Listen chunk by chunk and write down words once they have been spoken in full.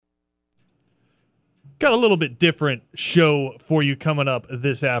Got a little bit different show for you coming up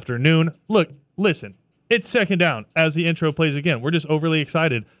this afternoon. Look, listen, it's second down as the intro plays again. We're just overly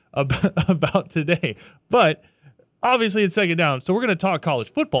excited about today. But obviously it's second down, so we're going to talk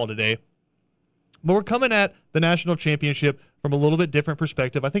college football today. But we're coming at the national championship from a little bit different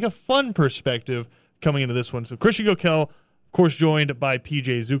perspective. I think a fun perspective coming into this one. So Christian Gokel, of course, joined by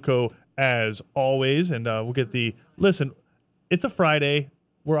PJ Zuko as always. And we'll get listen, it's a Friday.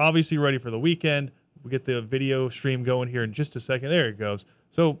 We're obviously ready for the weekend. We'll get the video stream going here in just a second. There it goes.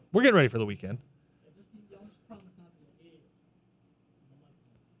 So we're getting ready for the weekend.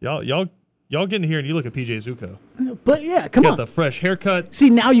 Y'all get in here and you look at PJ Zuko. But yeah, come on. Got the fresh haircut.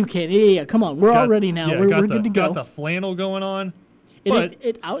 See, now you can. Yeah. Come on. We're all ready now. We're good to go. Got the flannel going on.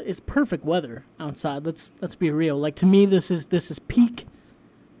 It's perfect weather outside. Let's be real. Like, to me, this is peak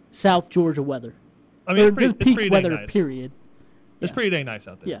South Georgia weather. I mean, it's peak peak weather. Nice. Period. It's pretty dang nice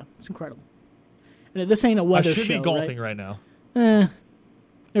out there. Yeah, it's incredible. And this ain't a weather show. I should be golfing right now.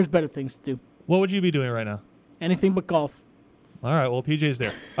 There's better things to do. What would you be doing right now? Anything but golf. All right, well, PJ's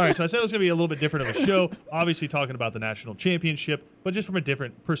there. All right, so I said it was going to be a little bit different of a show, obviously talking about the national championship, but just from a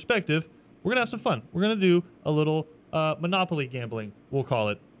different perspective, we're going to have some fun. We're going to do a little Monopoly gambling, we'll call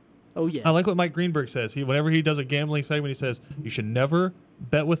it. Oh, yeah. I like what Mike Greenberg says. Whenever he does a gambling segment, he says, you should never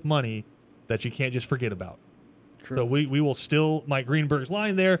bet with money that you can't just forget about. True. So we will steal Mike Greenberg's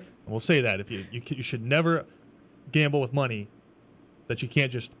line there, and we'll say that. If you should never gamble with money that you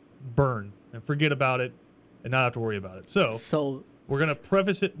can't just burn and forget about it and not have to worry about it. So we're going to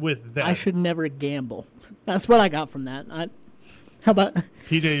preface it with that. I should never gamble. That's what I got from that. How about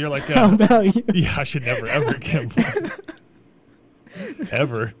PJ, you're like, how about you? Yeah, I should never, ever gamble.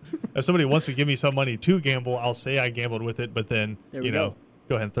 Ever. If somebody wants to give me some money to gamble, I'll say I gambled with it, but then,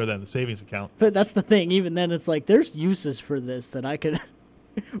 go ahead and throw that in the savings account. But that's the thing. Even then, it's like there's uses for this that I could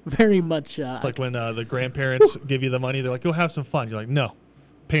very much. It's like when the grandparents give you the money, they're like, go have some fun. You're like, no,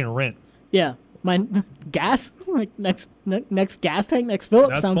 paying rent. Yeah. My gas, like next gas tank, next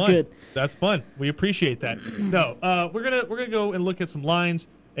fill up sounds fun. Good. That's fun. We appreciate that. No, we're gonna go and look at some lines,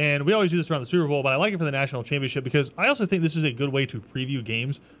 and we always do this around the Super Bowl, but I like it for the national championship because I also think this is a good way to preview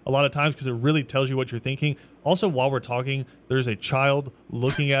games a lot of times because it really tells you what you're thinking. Also, while we're talking, there's a child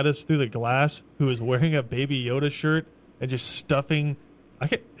looking at us through the glass who is wearing a Baby Yoda shirt and just stuffing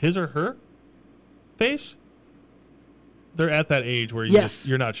his or her face. They're at that age where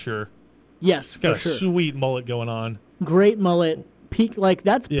you're not sure. Yes, got for a sure. Sweet mullet going on. Great mullet. Peak,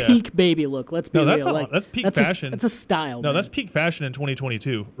 that's peak baby look. Let's be real. That's peak fashion. That's a style. No, man. that's peak fashion in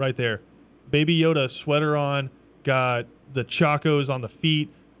 2022 right there. Baby Yoda sweater on, got the chacos on the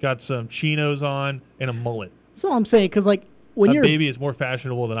feet, got some chinos on, and a mullet. That's all I'm saying. Because when a baby is more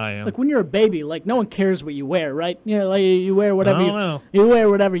fashionable than I am. Like when you're a baby, no one cares what you wear, right? Yeah, like you wear whatever you wear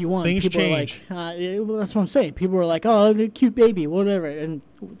whatever you want. Things People change. Are well, that's what I'm saying. People are like, oh, a cute baby, whatever. And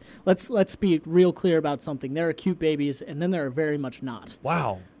let's be real clear about something. There are cute babies, and then there are very much not.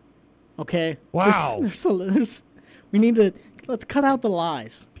 Wow. Okay. Wow. We need to let's cut out the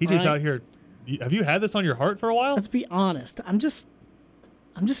lies. PJ's out here. Have you had this on your heart for a while? Let's be honest.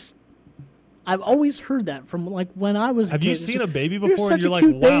 I've always heard that from when I was a kid. Have you seen a baby before and you're like,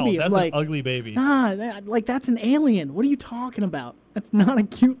 wow, baby. that's an ugly baby? Nah, that's an alien. What are you talking about? That's not a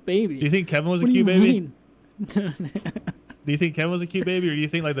cute baby. Do you think Kevin was a cute baby? Do you think Kevin was a cute baby, or do you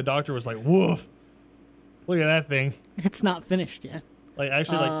think the doctor was like, woof, look at that thing? It's not finished yet.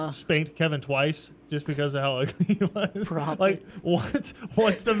 Actually spanked Kevin twice just because of how ugly he was? Probably.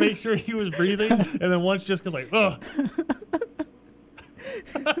 Once to make sure he was breathing, and then once just because ugh.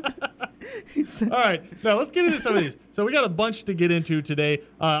 All right, now let's get into some of these. So we got a bunch to get into today.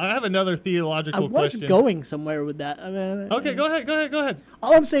 I have another theological question. I was going somewhere with that. Okay, go ahead.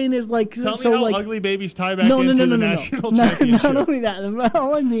 All I'm saying is tell me how ugly babies tie back into the national championship. championship. Not only that,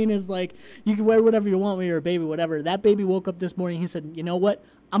 all I mean is you can wear whatever you want when you're a baby, whatever. That baby woke up this morning. He said, "You know what?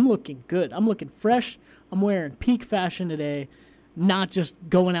 I'm looking good. I'm looking fresh. I'm wearing peak fashion today." Not just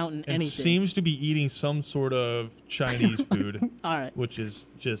going out and anything. Seems to be eating some sort of Chinese food. All right. Which is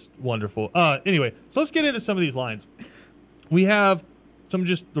just wonderful. Anyway, so let's get into some of these lines. We have some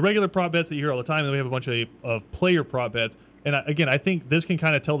just the regular prop bets that you hear all the time, and then we have a bunch of player prop bets. And I think this can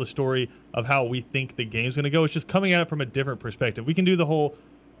kind of tell the story of how we think the game's going to go. It's just coming at it from a different perspective. We can do the whole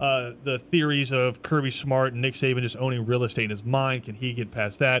the theories of Kirby Smart and Nick Saban just owning real estate in his mind. Can he get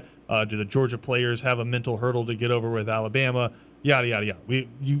past that? Do the Georgia players have a mental hurdle to get over with Alabama? Yada, yada, yada.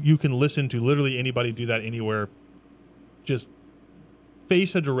 You can listen to literally anybody do that anywhere. Just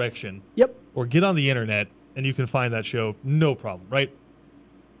face a direction. Yep. Or get on the internet, and you can find that show. No problem, right?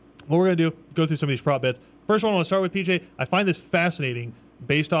 What we're going to do, go through some of these prop bets. First one I want to start with, PJ. I find this fascinating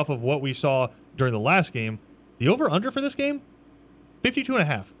based off of what we saw during the last game. The over-under for this game,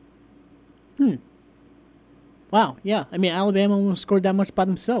 52.5. Wow, yeah. I mean, Alabama almost scored that much by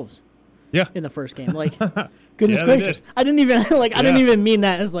themselves Yeah. in the first game. Like, goodness Yeah, they gracious. did. I didn't even I Yeah. didn't even mean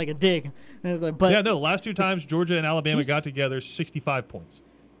that as like a dig. I was like, but Yeah, no, the last two times Georgia and Alabama Jeez. got together, 65 points.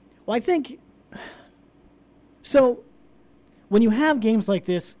 well, I think so. When you have games like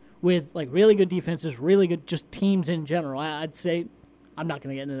this with like really good defenses, really good just teams in general, I'd say I'm not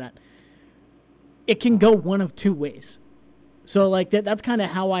going to get into that. It can go one of two ways. So like that's kind of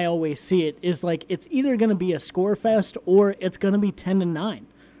how I always see it. Is like it's either going to be a score fest or it's going to be 10-9,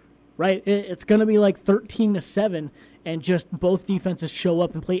 right? It's going to be like 13-7, and just both defenses show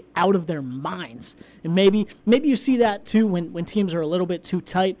up and play out of their minds. And maybe you see that too when teams are a little bit too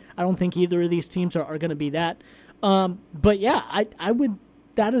tight. I don't think either of these teams are going to be that. But yeah, I would.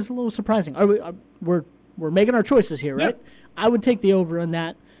 That is a little surprising. We're making our choices here, right? Yeah. I would take the over on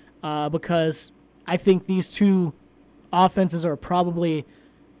that because I think these two offenses are probably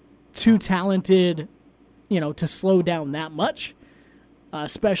too talented, to slow down that much.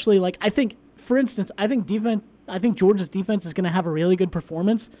 Especially like I think, for instance, I think Georgia's defense is going to have a really good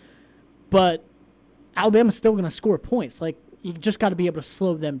performance, but Alabama's still going to score points. Like you just got to be able to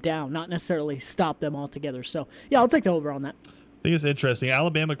slow them down, not necessarily stop them altogether. So yeah, I'll take the over on that. I think it's interesting.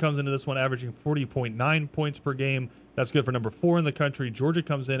 Alabama comes into this one averaging 40.9 points per game. That's good for number 4 in the country. Georgia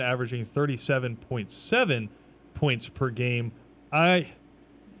comes in averaging 37.7 points per game.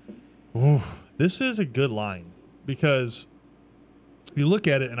 This is a good line because you look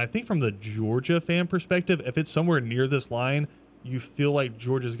at it, and I think from the Georgia fan perspective, if it's somewhere near this line, you feel like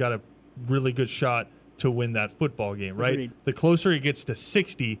Georgia's got a really good shot to win that football game, right? Agreed. The closer it gets to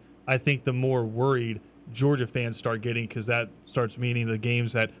 60, I think the more worried Georgia fans start getting, because that starts meaning the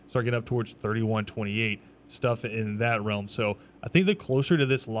games that start getting up towards 31-28, stuff in that realm. So I think the closer to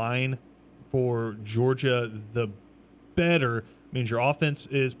this line for Georgia, the better. Means your offense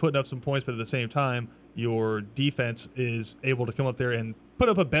is putting up some points, but at the same time, your defense is able to come up there and put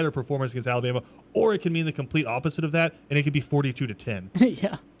up a better performance against Alabama, or it can mean the complete opposite of that, and it could be 42-10.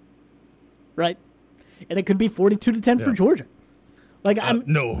 Yeah. Right. And it could be 42-10 for Yeah. Georgia. Like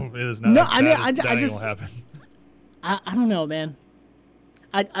No, it is not. No, That I mean, is- I that ain't just- gonna happen. I don't know, man.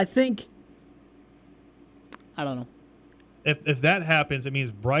 I think I don't know. If that happens, it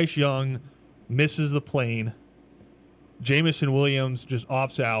means Bryce Young misses the plane, Jamison Williams just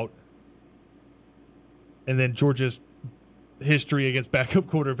opts out, and then Georgia's history against backup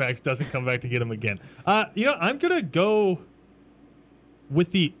quarterbacks doesn't come back to get him again. I'm gonna go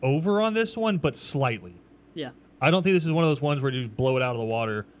with the over on this one, but slightly. Yeah. I don't think this is one of those ones where you just blow it out of the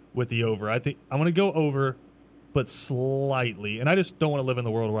water with the over. I think I'm gonna go over, but slightly, and I just don't want to live in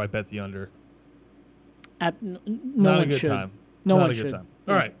the world where I bet the under. No Not one a good should. time. No Not one a good should. time.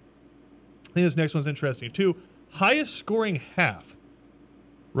 All right. I think this next one's interesting too. Highest scoring half.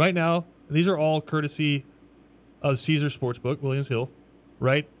 Right now, these are all courtesy of Caesar Sportsbook, Williams Hill,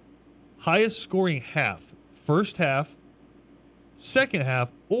 right? Highest scoring half. First half, second half,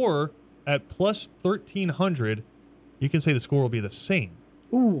 or at plus 1,300, you can say the score will be the same,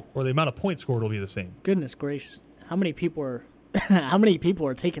 Ooh, or the amount of points scored will be the same. goodness gracious. How many people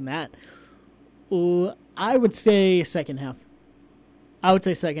are taking that? Ooh, I would say second half.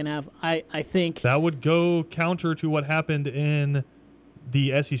 I think That would go counter to what happened in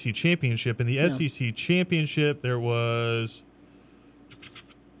the SEC championship. In the SEC championship, there was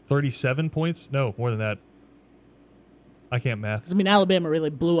 37 points. No, more than that. I can't math. I mean, Alabama really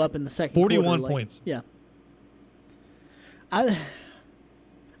blew up in the second 41 quarter. points. Yeah.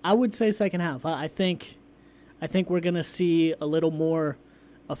 I would say second half. I think we're going to see a little more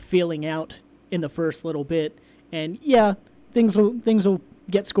of feeling out in the first little bit. And yeah, things will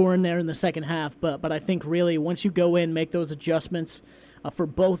get scoring there in the second half, but I think really once you go in, make those adjustments for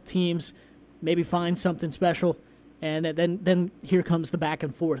both teams, maybe find something special, and then here comes the back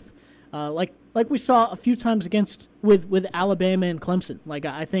and forth. Like we saw a few times with Alabama and Clemson. Like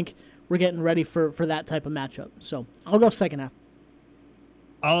I think we're getting ready for that type of matchup. So I'll go second half.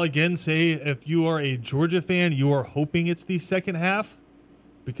 I'll again say, if you are a Georgia fan, you are hoping it's the second half,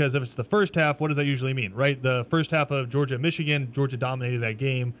 because if it's the first half, what does that usually mean, right? The first half of Georgia-Michigan, Georgia dominated that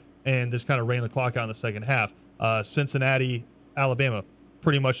game and just kind of ran the clock out in the second half. Cincinnati, Alabama,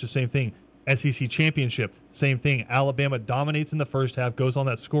 pretty much the same thing. SEC championship, same thing. Alabama dominates in the first half, goes on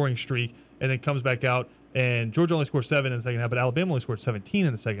that scoring streak, and then comes back out. And Georgia only scored 7 in the second half, but Alabama only scored 17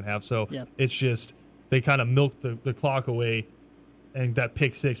 in the second half. So It's just they kind of milked the clock away, and that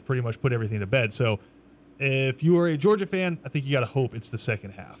pick six pretty much put everything to bed. So if you are a Georgia fan, I think you got to hope it's the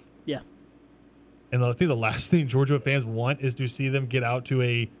second half. Yeah. And I think the last thing Georgia fans want is to see them get out to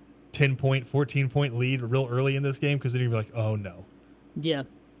a 10-point, 14-point lead real early in this game because then you're like, oh no. Yeah,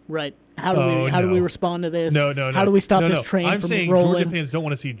 right. How do we respond to this? No. How do we stop this train I'm from saying rolling? Georgia fans don't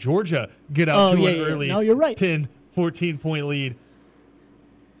want to see Georgia get out to an early No, you're right. 10, 14-point lead.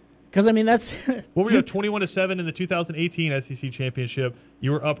 Because, I mean, that's... What were you, 21-7 in the 2018 SEC Championship?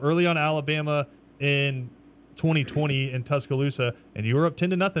 You were up early on Alabama in 2020 in Tuscaloosa, and you were up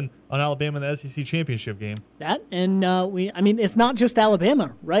 10-0 on Alabama in the SEC Championship game. That, and it's not just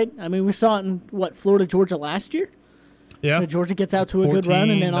Alabama, right? I mean, we saw it in, Florida, Georgia last year? Yeah. Georgia gets out to a good run,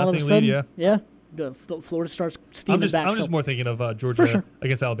 and then all of a sudden, lead, Florida starts steaming back. I'm just more thinking of Georgia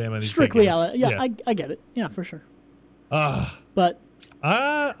against Alabama. In these Strictly Alabama. Yeah, I get it. Yeah, for sure. But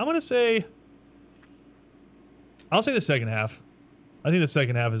I'm going to say, I'll say the second half. I think the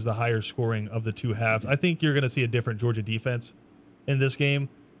second half is the higher scoring of the two halves. I think you're going to see a different Georgia defense in this game.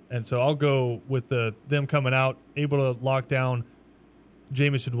 And so I'll go with them coming out, able to lock down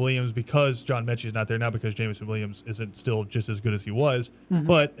Jamison Williams because John Mechie's not there, not because Jamison Williams isn't still just as good as he was.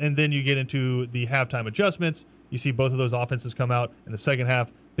 Mm-hmm. And then you get into the halftime adjustments. You see both of those offenses come out in the second half.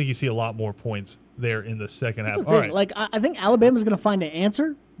 I think you see a lot more points there in the second half. All right. Like, I think Alabama's going to find an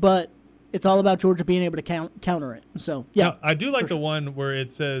answer, but it's all about Georgia being able to counter it. So, yeah. Now, I do like the one where it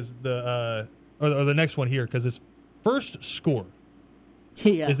says or the next one here, because it's first score.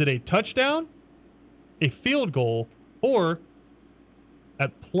 Yeah. Is it a touchdown, a field goal, or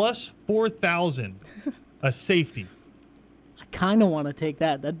at plus 4,000, a safety? I kind of want to take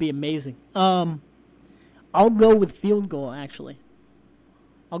that. That'd be amazing. I'll go with field goal, actually.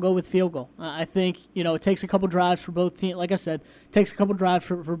 I'll go with field goal. I think, it takes a couple drives for both teams. Like I said, it takes a couple drives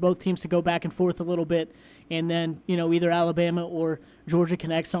for both teams to go back and forth a little bit. And then, either Alabama or Georgia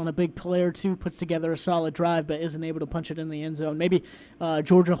connects on a big play or two, puts together a solid drive, but isn't able to punch it in the end zone. Maybe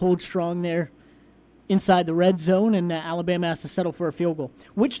Georgia holds strong there inside the red zone, and Alabama has to settle for a field goal,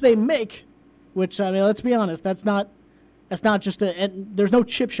 which they make, which, I mean, let's be honest, that's not just there's no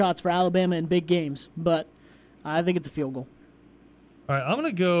chip shots for Alabama in big games, but I think it's a field goal. All right, I'm going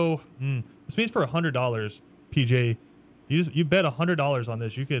to go, this means for $100, PJ, you bet $100 on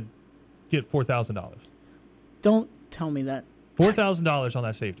this, you could get $4,000. Don't tell me that. $4,000 on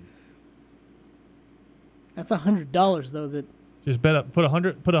that safety. That's $100 though. That just bet up, put a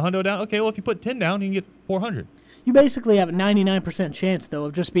 $100 down. Okay, well if you put 10 down, you can get 400. You basically have a 99% chance though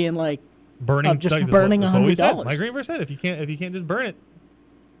of just being like burning $100. Mike Greenberg said if you can't just burn it,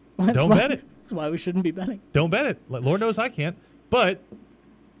 don't bet it. That's why we shouldn't be betting. Don't bet it. Lord knows I can't. But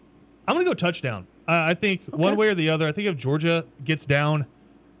I'm going to go touchdown. I think one way or the other. I think if Georgia gets down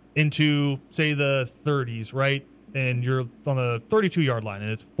into, say, the 30s, right, and you're on the 32-yard line,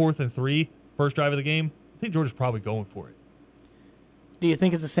 and it's 4th and 3, first drive of the game, I think Georgia's probably going for it. Do you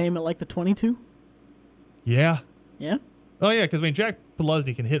think it's the same at like the 22? Yeah. Yeah? Oh, yeah, because, Jack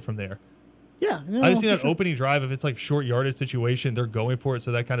Peluzny can hit from there. Yeah. I just see that opening drive, if it's like short yardage situation, they're going for it,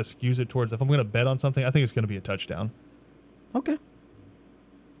 so that kind of skews it towards, if I'm going to bet on something, I think it's going to be a touchdown. Okay.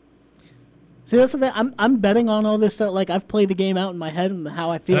 See, that's the thing. I'm betting on all this stuff. Like, I've played the game out in my head and how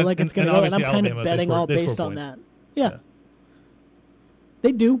I feel like it's going to go, and I'm kind of betting all based on that. Yeah.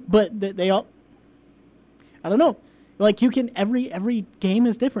 They do, but they all... I don't know. Like, you can... Every game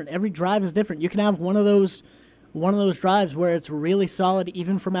is different. Every drive is different. You can have one of those drives where it's really solid,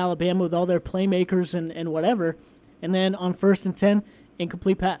 even from Alabama with all their playmakers and whatever, and then on 1st and 10,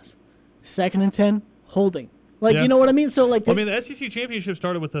 incomplete pass. 2nd and 10, holding. Like, you know what I mean? So, like, the SEC championship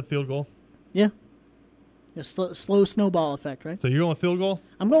started with a field goal. Yeah. A slow snowball effect, right? So you're going field goal?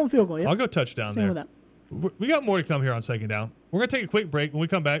 I'm going field goal, yeah. I'll go touchdown there. With that. We got more to come here on second down. We're going to take a quick break. When we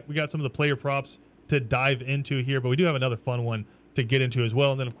come back, we got some of the player props to dive into here, but we do have another fun one to get into as well.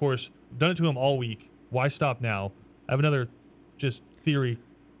 And then, of course, done it to him all week. Why stop now? I have another just theory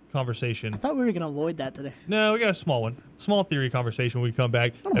conversation. I thought we were going to avoid that today. No, we got a small one. Small theory conversation when we come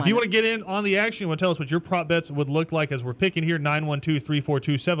back. If you want to get in on the action, you want to tell us what your prop bets would look like as we're picking here,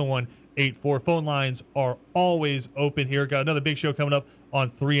 912-342-7184. Phone lines are always open here. Got another big show coming up on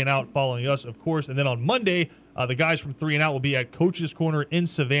 3 and Out following us, of course. And then on Monday, the guys from 3 and Out will be at Coach's Corner in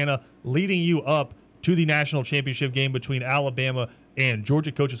Savannah, leading you up to the national championship game between Alabama and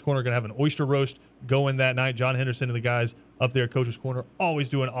Georgia. Coach's Corner going to have an oyster roast going that night. John Henderson and the guys up there at Coach's Corner always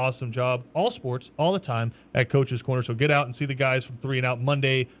do an awesome job. All sports, all the time at Coach's Corner. So get out and see the guys from 3 and Out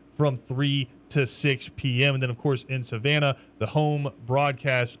Monday from 3 to 6 p.m. And then, of course, in Savannah, the home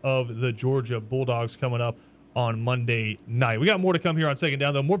broadcast of the Georgia Bulldogs coming up on Monday night. We got more to come here on Second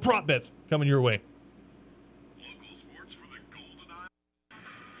Down, though. More prop bets coming your way.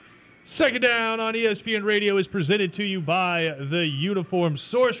 Second Down on ESPN Radio is presented to you by the Uniform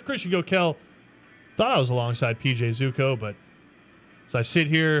Source. Christian Gokel thought I was alongside PJ Zuko, but as I sit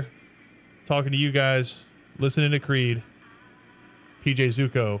here talking to you guys, listening to Creed, PJ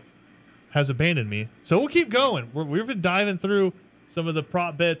Zuko has abandoned me. So we'll keep going. We've been diving through some of the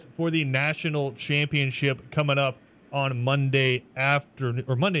prop bets for the national championship coming up on Monday afternoon,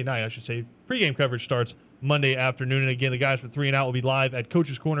 or Monday night, I should say. Pre-game coverage starts Monday afternoon. And again, the guys from 3 and Out will be live at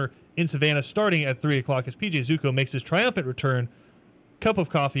Coach's Corner in Savannah starting at 3 o'clock as PJ Zuko makes his triumphant return, cup of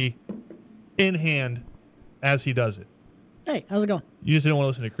coffee in hand as he does it. Hey, how's it going? You just didn't want to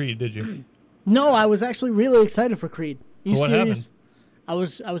listen to Creed, did you? No, I was actually really excited for Creed. You What serious? I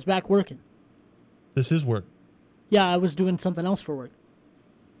was back working. This is work. Yeah, I was doing something else for work.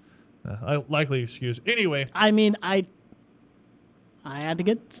 Likely excuse. Anyway. I mean, I had to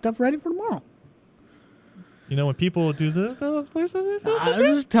get stuff ready for tomorrow. You know, when people do the... I'm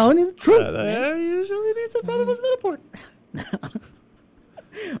just telling you the truth, man. That usually means it probably wasn't that important.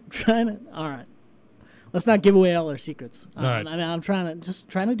 I'm trying to... All right. Let's not give away all our secrets. All right. I mean, I'm trying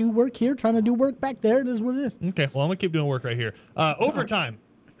to do work here, trying to do work back there. It is what it is. Okay, well, I'm going to keep doing work right here. Overtime.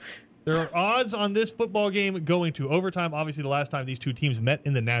 There are odds on this football game going to overtime. Obviously, the last time these two teams met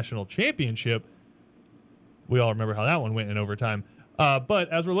in the national championship, we all remember how that one went in overtime. But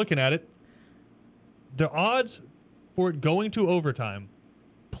as we're looking at it, the odds for it going to overtime,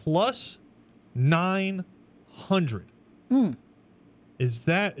 plus 900. Is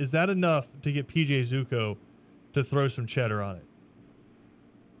that enough to get PJ Zuko to throw some cheddar on it?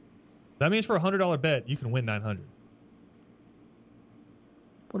 That means for a $100 bet, you can win 900.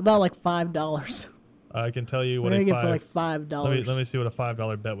 What about like $5? I can tell you What what do I a get five. for like $5? Let me see what a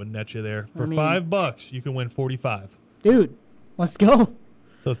 $5 bet would net you there. For I mean- $5, you can win 45. Dude, let's go.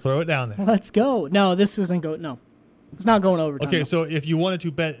 So throw it down there. Let's go. No, this isn't going. No, it's not going overtime. Okay, no. so if you wanted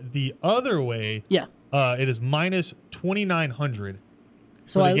to bet the other way, Yeah. it is minus 2,900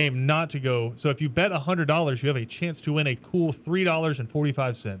 So for the game not to go. So if you bet $100, you have a chance to win a cool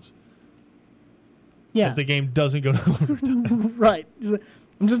 $3.45 yeah. if the game doesn't go to overtime. Right.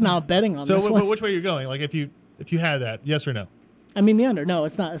 I'm just not betting on So this one. which way you're going? Like if you had that, yes or no? I mean the under. No,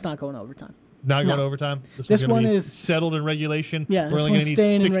 it's not. It's not going overtime. Not going No. to overtime? This one's gonna one be is- settled in regulation? Yeah, We're this only going one's to need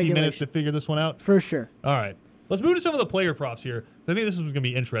staying in 60 minutes regulation. to figure this one out? For sure. All right. Let's move to some of the player props here. I think this is going to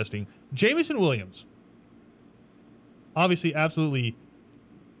be interesting. Jamison Williams obviously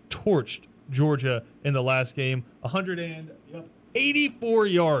torched Georgia in the last game. 184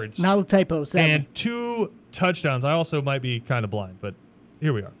 yards Not a typo. Sadly. and 2 touchdowns. I also might be kind of blind, but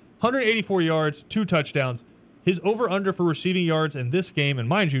here we are. 184 yards, 2 touchdowns. His over-under for receiving yards in this game, and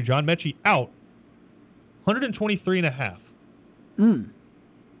mind you, John Mechie out, 123.5.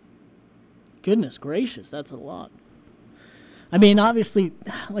 Goodness gracious, that's a lot. I mean, obviously,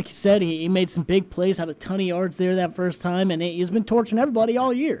 like you said, he made some big plays, had a ton of yards there that first time, and he's been torching everybody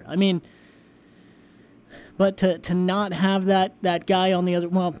all year. I mean, but to not have that guy on the other,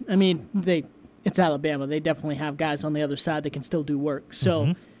 well, I mean, it's Alabama. They definitely have guys on the other side that can still do work.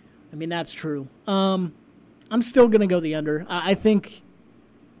 So, I mean, that's true. I'm still going to go the under. I think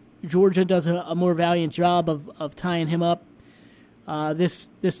Georgia does a more valiant job of tying him up this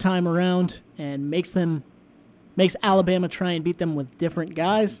time around and makes Alabama try and beat them with different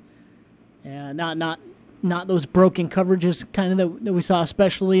guys. Not those broken coverages kind of that we saw,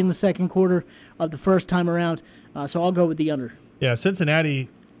 especially in the second quarter of the first time around. So I'll go with the under. Yeah, Cincinnati,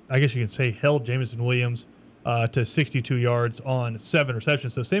 I guess you can say, held Jamison Williams to 62 yards on 7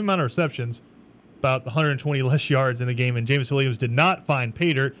 receptions. So same amount of receptions, about 120 less yards in the game. And Jamison Williams did not find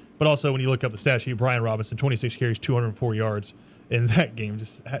pay dirt, but also when you look up the stat sheet, Brian Robinson, 26 carries, 204 yards in that game,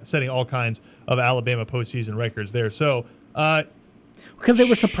 just setting all kinds of Alabama postseason records there. So, because they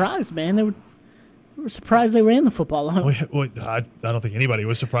were surprised, man. They were surprised they were in the football. I don't think anybody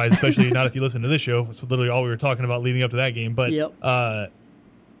was surprised, especially not if you listen to this show. It's literally all we were talking about leading up to that game. But Yep.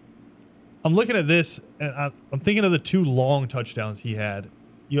 I'm looking at this, and I'm thinking of the 2 long touchdowns he had.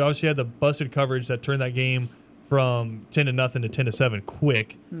 You obviously had the busted coverage that turned that game from 10-0 to 10-7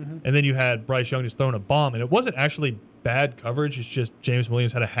 quick, and then you had Bryce Young just throwing a bomb, and it wasn't actually bad coverage. It's just James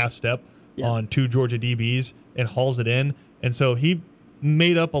Williams had a half step on 2 Georgia DBs and hauls it in, and so he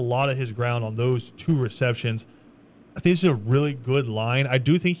made up a lot of his ground on those 2 receptions. I think this is a really good line. I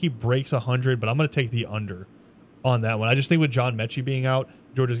do think he breaks 100, but I'm going to take the under on that one. I just think with John Mechie being out,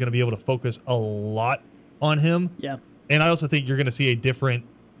 Georgia's going to be able to focus a lot on him. Yeah. And I also think you're going to see a different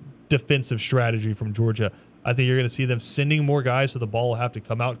defensive strategy from Georgia. I think you're going to see them sending more guys, so the ball will have to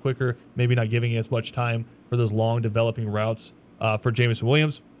come out quicker, maybe not giving as much time for those long developing routes for Jamison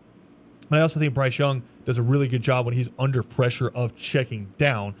Williams. And I also think Bryce Young does a really good job when he's under pressure of checking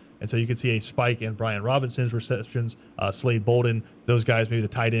down. And so you can see a spike in Brian Robinson's receptions, Slade Bolden, those guys, maybe the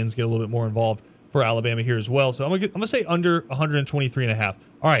tight ends get a little bit more involved for Alabama here as well. So I'm going to say under 123.5.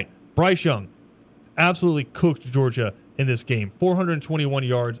 All right, Bryce Young absolutely cooked Georgia in this game. 421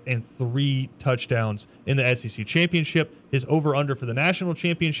 yards and 3 touchdowns in the SEC championship. His over-under for the national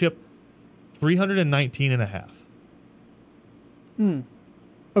championship, 319.5.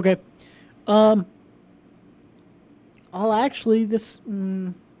 Okay. I'll actually, this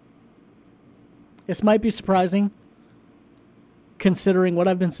might be surprising considering what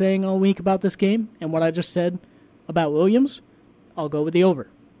I've been saying all week about this game and what I just said about Williams. I'll go with the over.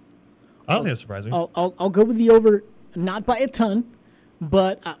 I don't think it's surprising. I'll go with the over, not by a ton,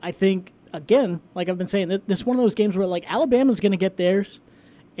 but I think, again, like I've been saying, this is one of those games where like Alabama's going to get theirs,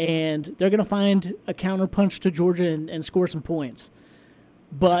 and they're going to find a counterpunch to Georgia and score some points.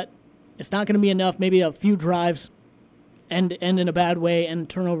 But it's not going to be enough. Maybe a few drives end in a bad way and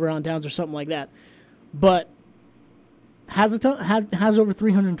turnover on downs or something like that. But has over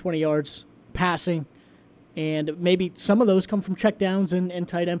 320 yards passing, and maybe some of those come from checkdowns and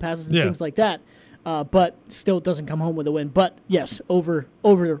tight end passes and things like that. But still doesn't come home with a win. But yes, over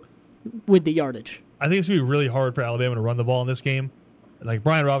with the yardage. I think it's going to be really hard for Alabama to run the ball in this game. Like,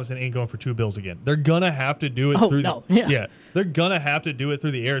 Brian Robinson ain't going for 2 bills again. They're going to have to do it they're going to have to do it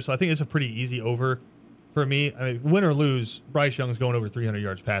through the air. So I think it's a pretty easy over for me. I mean, win or lose, Bryce Young's going over 300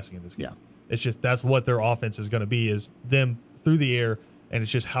 yards passing in this game. Yeah. It's just that's what their offense is going to be, is them through the air, and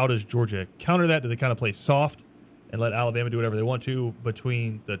it's just how does Georgia counter that? Do they kind of play soft and let Alabama do whatever they want to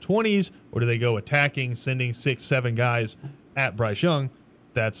between the 20s, or do they go attacking, sending 6-7 guys at Bryce Young?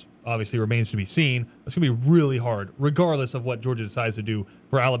 That's obviously remains to be seen. It's going to be really hard, regardless of what Georgia decides to do,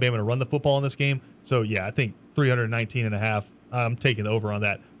 for Alabama to run the football in this game. So, yeah, I think 319.5. I'm taking the over on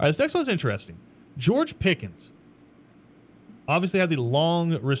that. All right, this next one's interesting. George Pickens obviously had the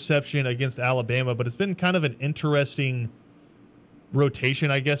long reception against Alabama, but it's been kind of an interesting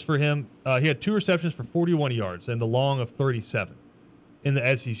rotation, I guess, for him. He had 2 receptions for 41 yards and the long of 37 in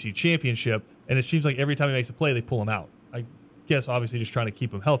the SEC championship, and it seems like every time he makes a play, they pull him out. I guess obviously just trying to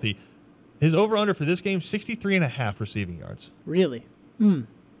keep him healthy. His over-under for this game, 63.5 receiving yards. Really? I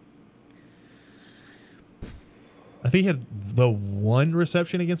think he had the 1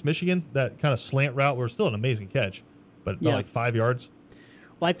 reception against Michigan, that kind of slant route, where it's still an amazing catch, but about like 5 yards.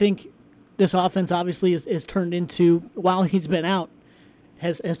 Well, I think this offense obviously is turned into, while he's been out,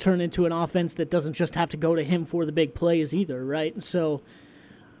 has turned into an offense that doesn't just have to go to him for the big plays either, right? So,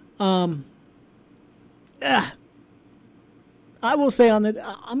 I will say on that,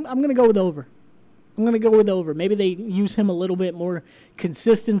 I'm going to go with over. I'm going to go with over. Maybe they use him a little bit more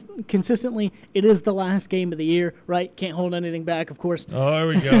consistently. It is the last game of the year, right? Can't hold anything back, of course. Oh, there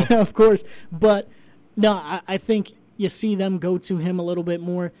we go. Of course. But, no, I think you see them go to him a little bit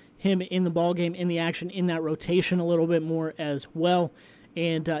more, him in the ballgame, in the action, in that rotation a little bit more as well.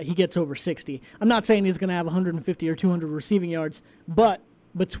 And he gets over 60. I'm not saying he's going to have 150 or 200 receiving yards, but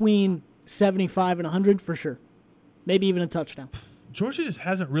between 75 and 100 for sure. Maybe even a touchdown. Georgia just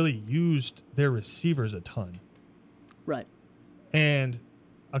hasn't really used their receivers a ton. Right. And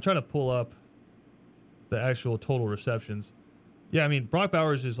I'm trying to pull up the actual total receptions. Yeah, I mean, Brock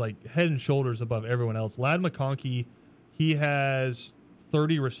Bowers is like head and shoulders above everyone else. Ladd McConkey, he has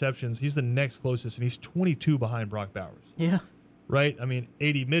 30 receptions. He's the next closest, and he's 22 behind Brock Bowers. Yeah. Right? I mean,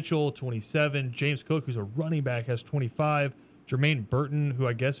 A.D. Mitchell, 27. James Cook, who's a running back, has 25. Jermaine Burton, who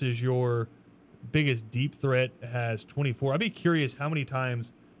I guess is your biggest deep threat, has 24. I'd be curious how many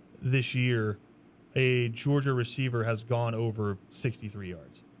times this year a Georgia receiver has gone over 63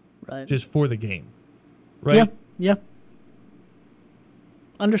 yards. Right. Just for the game. Right? Yeah.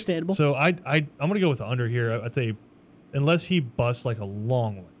 Understandable. So I'm going to go with the under here. I'd say unless he busts like a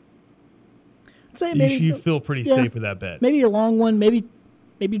long one, I'd say maybe you feel pretty safe with that bet. Maybe a long one, maybe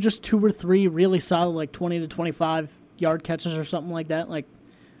just 2 or 3 really solid, like 20 to 25 yard catches or something like that. Like,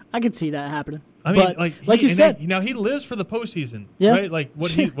 I could see that happening. I mean, but, like you said, now he lives for the postseason, yeah. right? Like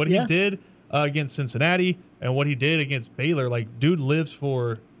what he did against Cincinnati and what he did against Baylor. Like, dude lives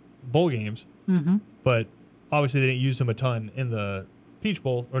for bowl games. Mm-hmm. But obviously they didn't use him a ton in the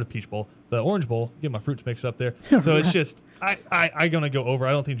the Orange Bowl. Get my fruits mixed up there. So it's just I'm gonna go over.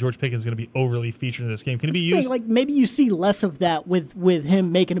 I don't think George Pickens is gonna be overly featured in this game. Can it be used? Like, maybe you see less of that with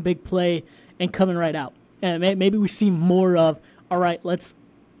him making a big play and coming right out, and maybe we see more of, all right, let's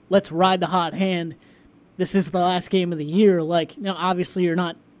ride the hot hand. This is the last game of the year. Like, now, obviously you're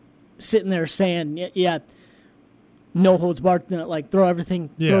not sitting there saying, yeah, no holds barred, like throw everything,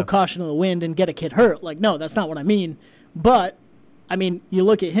 throw caution to the wind and get a kid hurt. Like, no, that's not what I mean. But I mean, you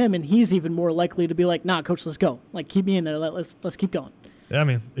look at him and he's even more likely to be like, nah, coach, let's go. Like, keep me in there. Let's keep going. Yeah, I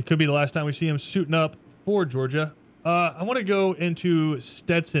mean, it could be the last time we see him suiting up for Georgia. I want to go into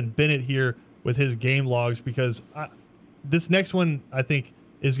Stetson Bennett here with his game logs because this next one, I think,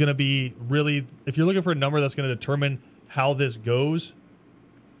 is going to be really, if you're looking for a number that's going to determine how this goes,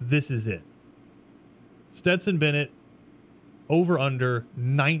 this is it. Stetson Bennett, over under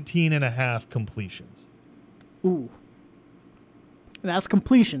 19.5 completions. Ooh. That's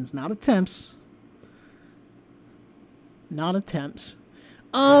completions, not attempts. Not attempts.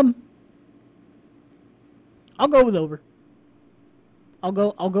 I'll go with over. I'll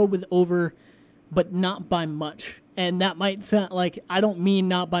go with over, but not by much. And that might sound like, I don't mean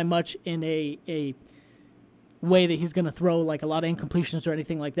not by much in a way that he's going to throw like a lot of incompletions or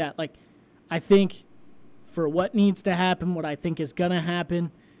anything like that. Like, I think for what needs to happen, what I think is going to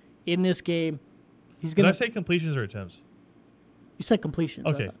happen in this game, he's going to... Did I say completions or attempts? You said completions.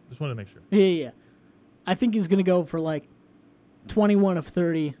 Okay, just wanted to make sure. Yeah. I think he's going to go for like 21 of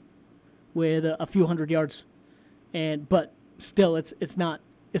 30 with a few hundred yards. But still, it's not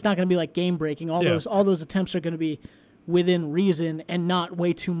going to be like game breaking. All those attempts are going to be within reason and not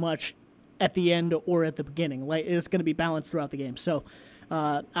way too much at the end or at the beginning. Like, it's going to be balanced throughout the game. So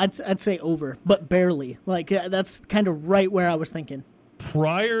I'd say over, but barely. Like, that's kind of right where I was thinking.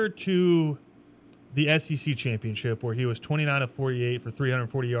 Prior to the SEC championship, where he was 29 of 48 for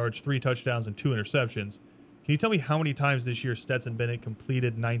 340 yards, 3 touchdowns, and 2 interceptions, can you tell me how many times this year Stetson Bennett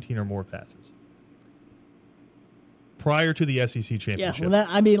completed 19 or more passes? Prior to the SEC championship. Yeah,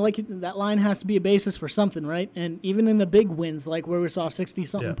 well, that line has to be a basis for something, right? And even in the big wins, like where we saw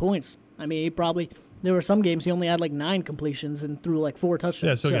 60-something points, I mean, there were some games he only had like 9 completions and threw like 4 touchdowns.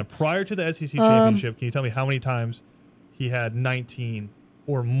 Yeah, so again, prior to the SEC championship, can you tell me how many times he had 19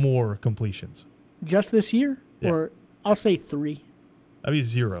 or more completions? Just this year? Yeah. Or I'll say 3. That'd be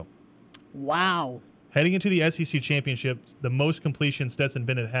 0. Wow. Heading into the SEC championship, the most completions Stetson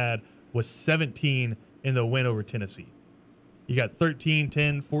Bennett had was 17 in the win over Tennessee. You got 13,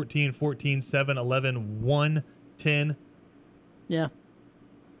 10, 14, 14, 7, 11, 1, 10. Yeah.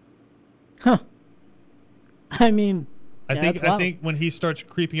 Huh. I mean, I think when he starts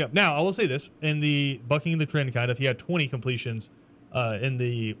creeping up. Now, I will say this, in the bucking the trend kind of, he had 20 completions in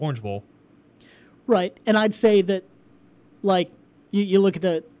the Orange Bowl. Right. And I'd say that, like, you look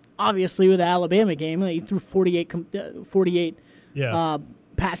at obviously with the Alabama game, he threw 48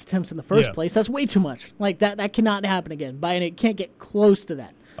 pass attempts in the first place. That's way too much. Like, that cannot happen again. And it can't get close to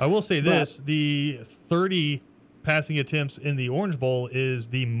that. I will say this, the 30 passing attempts in the Orange Bowl is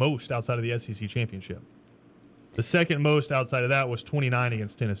the most outside of the SEC championship. The second most outside of that was 29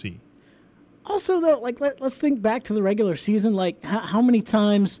 against Tennessee. Also, though, like, let's think back to the regular season. Like, how many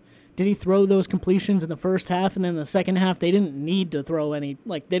times did he throw those completions in the first half, and then the second half they didn't need to throw any,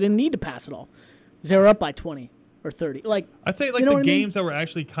 like, they didn't need to pass at all. They were up by 20 or 30. Like, I'd say, like, the games that were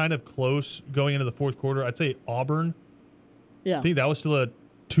actually kind of close going into the fourth quarter, I'd say Auburn. Yeah. I think that was still a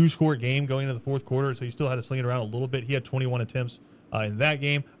 2-score game going into the fourth quarter, so he still had to sling it around a little bit. He had 21 attempts in that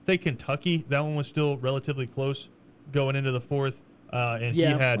game. I'd say Kentucky, that one was still relatively close going into the fourth. And he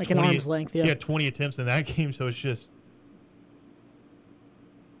had like 20, an arm's length, He had 20 attempts in that game, so it's going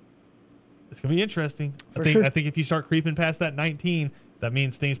to be interesting. I think if you start creeping past that 19, that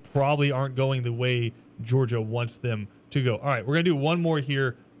means things probably aren't going the way Georgia wants them to go. All right, we're going to do one more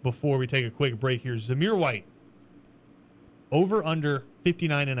here before we take a quick break here. Zamir White, over under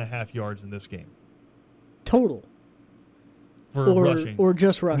 59.5 yards in this game. Total? For rushing. Or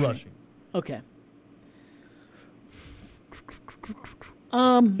just rushing? Rushing. Okay.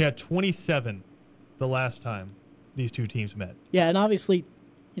 He had 27 the last time these two teams met. Yeah, and obviously,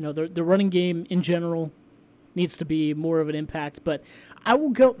 the running game in general needs to be more of an impact. But I'll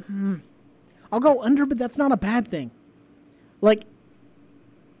go under, but that's not a bad thing. Like,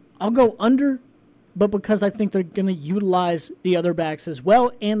 I'll go under, but because I think they're going to utilize the other backs as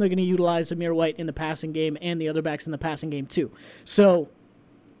well, and they're going to utilize Zamir White in the passing game and the other backs in the passing game too. So,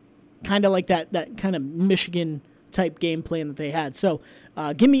 kind of like that kind of Michigan type game plan that they had. So,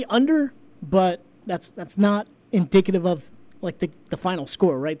 give me under, but that's not indicative of like the final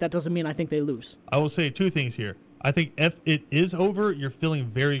score, right? That doesn't mean I think they lose. I will say 2 things here. I think if it is over, you're feeling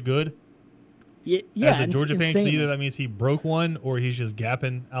very good. Yeah, as a Georgia fan, because either that means he broke one or he's just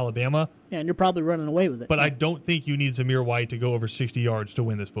gapping Alabama. Yeah, and you're probably running away with it. But I don't think you need Zamir White to go over 60 yards to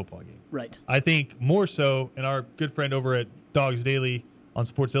win this football game. Right. I think more so, and our good friend over at Dogs Daily on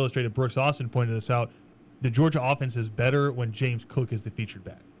Sports Illustrated, Brooks Austin, pointed this out, the Georgia offense is better when James Cook is the featured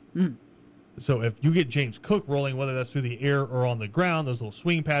back. So if you get James Cook rolling, whether that's through the air or on the ground, those little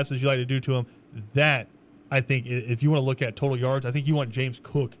swing passes you like to do to him, that, I think, if you want to look at total yards, I think you want James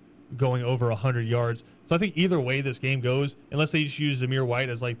Cook going over 100 yards. So I think either way this game goes, unless they just use Zamir White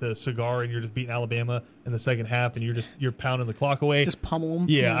as like the cigar and you're just beating Alabama in the second half and you're pounding the clock away. Just pummel them.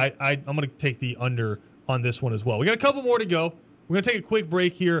 Yeah, I'm going to take the under on this one as well. We got a couple more to go. We're going to take a quick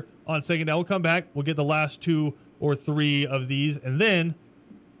break here on Second Down. We'll come back. We'll get the last 2 or 3 of these, and then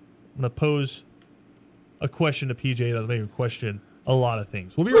I'm going to pose a question to PJ that'll make him question a lot of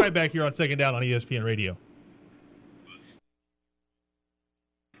things. We'll be right back here on Second Down on ESPN Radio.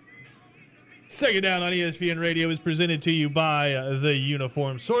 Second Down on ESPN Radio is presented to you by the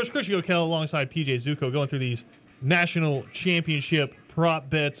Uniform Source. Christian O'Kell alongside PJ Zuko going through these national championship prop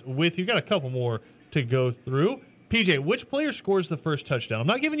bets with you. Got a couple more to go through. PJ, which player scores the first touchdown? I'm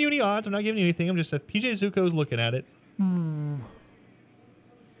not giving you any odds. I'm not giving you anything. I'm just if PJ Zuko is looking at it.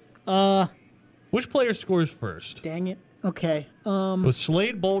 Which player scores first? Dang it. Okay. It was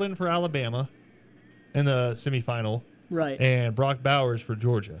Slade Bolden for Alabama in the semifinal. Right. And Brock Bowers for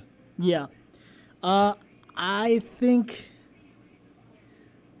Georgia. Yeah. I think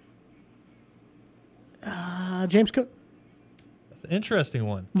James Cook. That's an interesting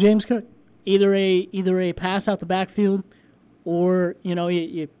one. James Cook. Either a pass out the backfield, or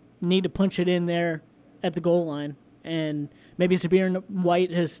you need to punch it in there at the goal line. And maybe Zabir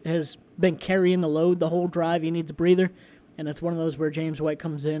White has been carrying the load the whole drive. He needs a breather, and it's one of those where James White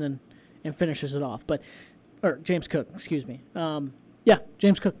comes in and finishes it off. Or James Cook, excuse me. Yeah,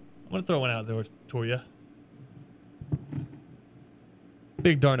 James Cook. I'm going to throw one out there for you.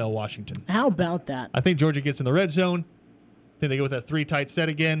 Big Darnell Washington. How about that? I think Georgia gets in the red zone. I think they go with that 3 tight set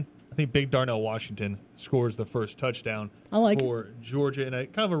again. I think Big Darnell Washington scores the first touchdown for Georgia in a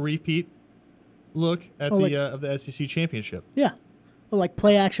kind of a repeat look at of the SEC championship. Yeah. Like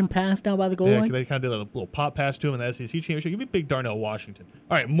play action pass down by the goal line. Yeah, they kind of did a little pop pass to him in the SEC championship. Give me Big Darnell Washington.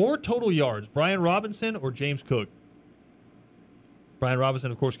 All right, more total yards, Brian Robinson or James Cook? Brian Robinson,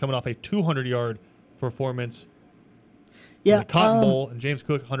 of course, coming off a 200-yard performance in the Cotton Bowl, and James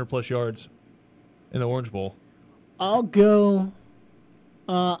Cook 100-plus yards in the Orange Bowl. I'll go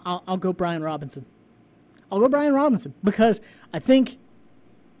Brian Robinson. I'll go Brian Robinson because I think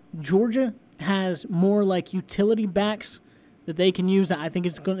Georgia has more like utility backs that they can use. I think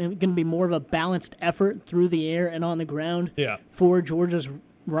it's going to be more of a balanced effort through the air and on the ground for Georgia's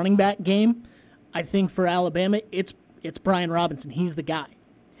running back game. I think for Alabama, it's Brian Robinson. He's the guy.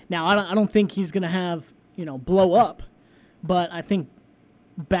 Now, I don't think he's going to have, blow up, but I think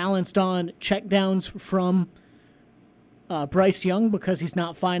balanced on checkdowns from Bryce Young because he's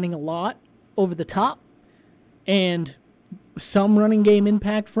not finding a lot over the top, and some running game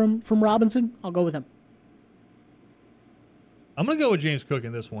impact from Robinson, I'll go with him. I'm going to go with James Cook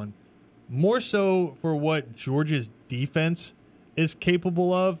in this one. More so for what Georgia's defense is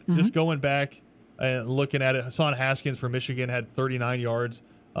capable of. Mm-hmm. Just going back and looking at it, Hassan Haskins for Michigan had 39 yards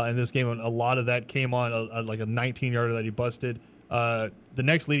in this game. A lot of that came on like a 19-yarder that he busted. The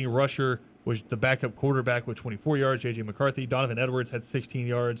next leading rusher was the backup quarterback with 24 yards, J.J. McCarthy. Donovan Edwards had 16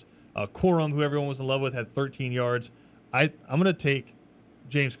 yards. Corum, who everyone was in love with, had 13 yards. I'm going to take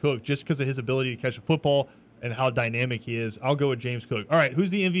James Cook just because of his ability to catch a football and how dynamic he is. I'll go with James Cook. All right, who's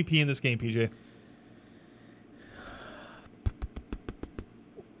the MVP in this game, PJ?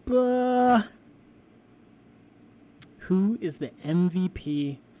 Who is the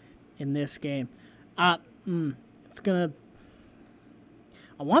MVP in this game? It's going to...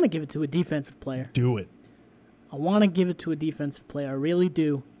 I want to give it to a defensive player. Do it. I want to give it to a defensive player. I really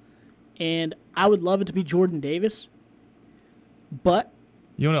do. And I would love it to be Jordan Davis. But...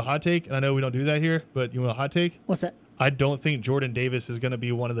 You want a hot take? And I know we don't do that here, but you want a hot take? What's that? I don't think Jordan Davis is going to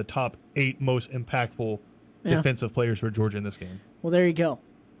be one of the top 8 most impactful defensive players for Georgia in this game. Well, there you go.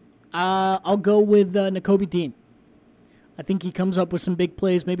 I'll go with Nakobe Dean. I think he comes up with some big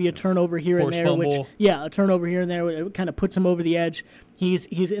plays, maybe a turnover here and there. A turnover here and there. It kind of puts him over the edge. He's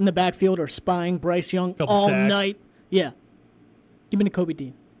in the backfield or spying Bryce Young all sacks. Night. Yeah. Give me Nakobe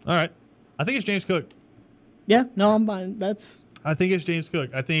Dean. All right. I think it's James Cook. Yeah, no, I'm fine. I think it's James Cook.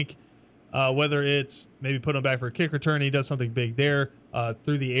 I think whether it's maybe put him back for a kick return, he does something big there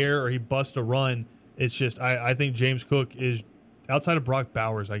through the air, or he busts a run. It's just I think James Cook is, outside of Brock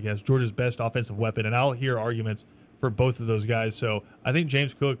Bowers, I guess, Georgia's best offensive weapon, and I'll hear arguments for both of those guys. So I think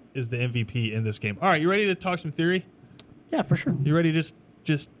James Cook is the MVP in this game. All right, you ready to talk some theory? Yeah, for sure. You ready to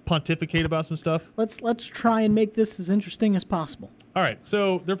just pontificate about some stuff? Let's try and make this as interesting as possible. All right,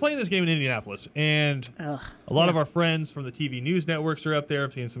 so they're playing this game in Indianapolis, and a lot of our friends from the TV news networks are up there.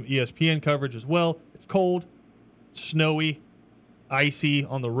 I'm seeing some ESPN coverage as well. It's cold, snowy, icy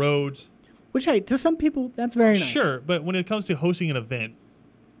on the roads. Which, hey, to some people, that's very nice. Sure, but when it comes to hosting an event,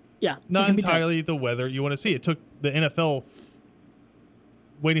 not entirely the weather you want to see. It took the NFL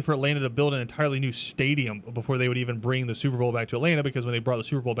waiting for Atlanta to build an entirely new stadium before they would even bring the Super Bowl back to Atlanta, because when they brought the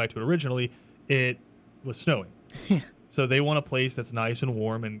Super Bowl back to it originally, it was snowing. Yeah. So they want a place that's nice and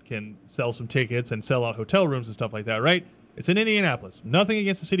warm and can sell some tickets and sell out hotel rooms and stuff like that, right? It's in Indianapolis. Nothing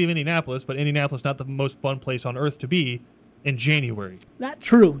against the city of Indianapolis, but Indianapolis not the most fun place on earth to be in January. Not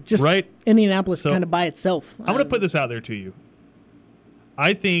true. Just right? Indianapolis kind of by itself. I'm going to put this out there to you.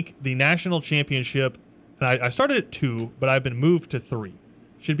 I think the national championship, and I started at 2, but I've been moved to 3,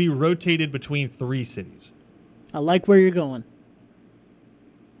 should be rotated between 3 cities. I like where you're going.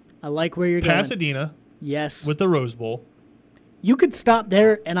 Pasadena. Yes. With the Rose Bowl. You could stop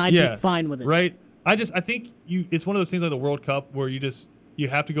there, and I'd be fine with it. Right? I think it's one of those things like the World Cup where you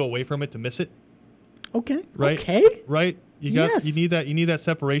have to go away from it to miss it. Okay. Right? Okay. Right? You need that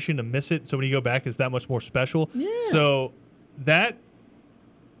separation to miss it, so when you go back it's that much more special. Yeah. So the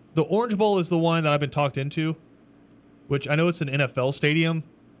Orange Bowl is the one that I've been talked into, which I know it's an NFL stadium.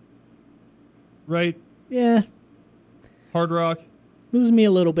 Right? Yeah. Hard Rock. Lose me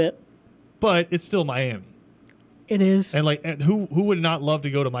a little bit. But it's still Miami. It is. And who would not love to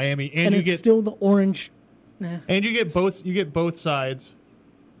go to Miami? And it's still the orange. Nah. And you get both sides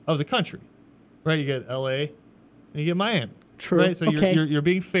of the country. Right? You get LA and you get Miami. True. Right? So you're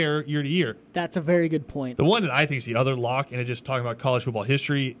being fair year to year. That's a very good point. The one that I think is the other lock, and just talking about college football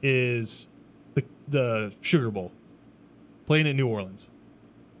history, is the Sugar Bowl. Playing in New Orleans.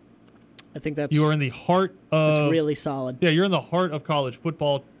 I think you are in the heart of. It's really solid. Yeah, you're in the heart of college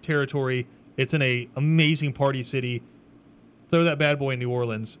football territory. It's in a amazing party city. Throw that bad boy in New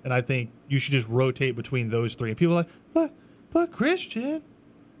Orleans, and I think you should just rotate between those 3. And people are like, but Christian,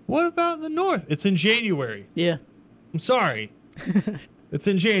 what about the North? It's in January. Yeah. I'm sorry. It's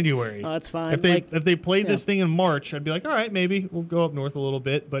in January. Oh, that's fine. If they played this thing in March, I'd be like, all right, maybe we'll go up north a little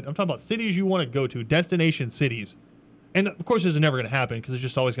bit. But I'm talking about cities you want to go to, destination cities. And, of course, this is never going to happen because it's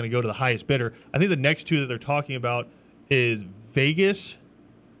just always going to go to the highest bidder. I think the next 2 that they're talking about is Vegas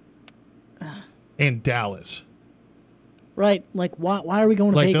and Dallas. Right. Like, why are we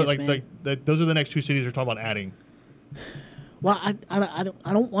going to Vegas, man? Those are the next 2 cities they're talking about adding. Well,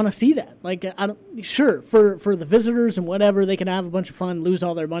 I don't want to see that. Like, I don't. Sure, for the visitors and whatever, they can have a bunch of fun, lose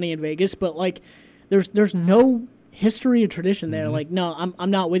all their money in Vegas, but like, there's no history or tradition there. Mm-hmm. Like, no,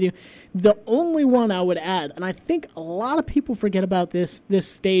 I'm not with you. The only one I would add, and I think a lot of people forget about this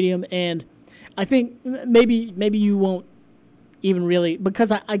stadium, and I think maybe you won't even really,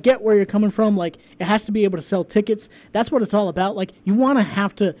 because I get where you're coming from. Like, it has to be able to sell tickets. That's what it's all about. Like, you want to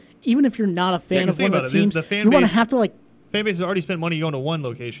have to, even if you're not a fan of one of the teams, you want to have to like. Fan base has already spent money going to one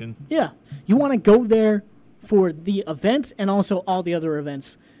location. Yeah. You want to go there for the event and also all the other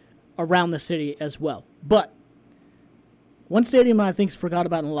events around the city as well. But one stadium I think is forgot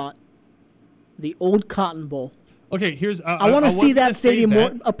about a lot, the old Cotton Bowl. Okay, I want to see that stadium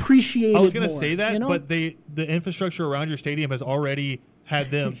more appreciated. I was going to more, say that, you know? but the infrastructure around your stadium has already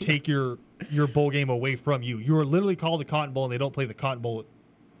had them take your bowl game away from you. You are literally called the Cotton Bowl, and they don't play the Cotton Bowl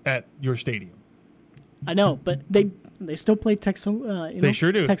at your stadium. I know, but they still play Texas. They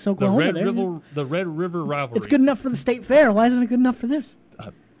sure do. Texas, Oklahoma. The Red River rivalry. It's good enough for the state fair. Why isn't it good enough for this?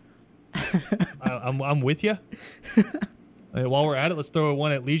 I'm with you. While we're at it, let's throw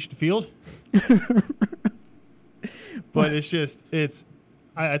one at Legion Field. But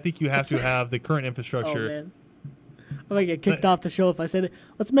I think you have to have the current infrastructure. Oh, man. I'm going to get kicked off the show if I say that.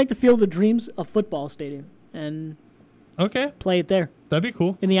 Let's make the Field of Dreams a football stadium and play it there. That'd be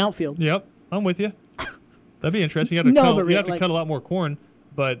cool. In the outfield. Yep, I'm with you. That'd be interesting. You have to cut a lot more corn,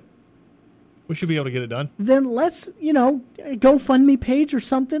 but we should be able to get it done. Then let's, GoFundMe page or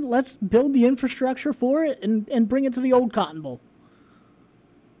something. Let's build the infrastructure for it and bring it to the old Cotton Bowl.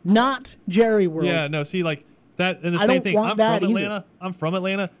 Not Jerry World. Yeah, no, see, like that, and the I same don't thing. want that either. I'm from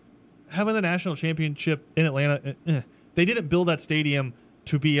Atlanta. Having the national championship in Atlanta, they didn't build that stadium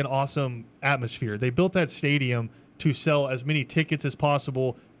to be an awesome atmosphere. They built that stadium to sell as many tickets as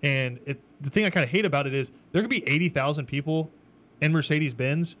possible. And the thing I kind of hate about it is there could be 80,000 people in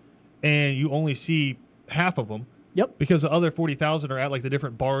Mercedes-Benz, and you only see half of them. Yep. Because the other 40,000 are at like the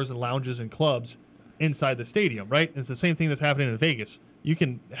different bars and lounges and clubs inside the stadium, right? And it's the same thing that's happening in Vegas. You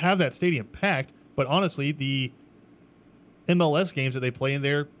can have that stadium packed, but honestly, the MLS games that they play in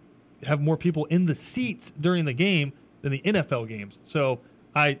there have more people in the seats during the game than the NFL games. So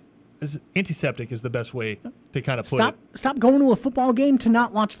antiseptic is the best way to kind of put it. Stop going to a football game to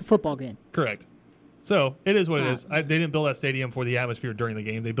not watch the football game. Correct. So it is what it is. They didn't build that stadium for the atmosphere during the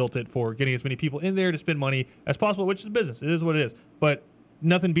game. They built it for getting as many people in there to spend money as possible, which is business. It is what it is. But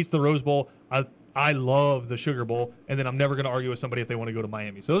nothing beats the Rose Bowl. I love the Sugar Bowl, and then I'm never going to argue with somebody if they want to go to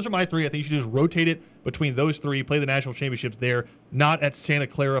Miami. So those are my 3. I think you should just rotate it between those 3, play the national championships there, not at Santa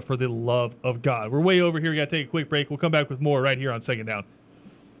Clara, for the love of God. We're way over here. We got to take a quick break. We'll come back with more right here on Second Down.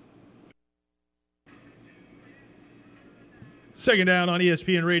 Second Down on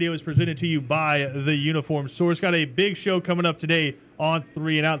ESPN Radio is presented to you by The Uniform Source. Got a big show coming up today on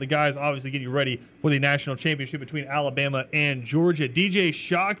 3 and Out. The guys obviously getting you ready for the national championship between Alabama and Georgia. DJ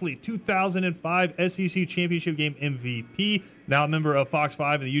Shockley, 2005 SEC Championship Game MVP, now a member of Fox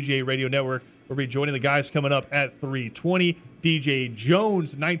 5 and the UGA Radio Network, will be joining the guys coming up at 3:20. DJ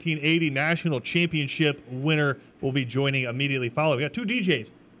Jones, 1980 National Championship winner, will be joining immediately following. We got 2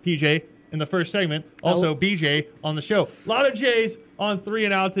 DJs. PJ in the first segment, also BJ on the show. A lot of J's on 3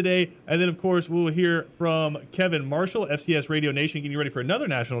 and Out today. And then, of course, we'll hear from Kevin Marshall, FCS Radio Nation, getting ready for another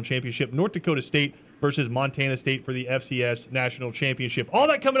national championship, North Dakota State versus Montana State for the FCS National Championship. All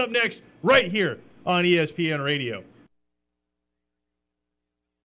that coming up next right here on ESPN Radio.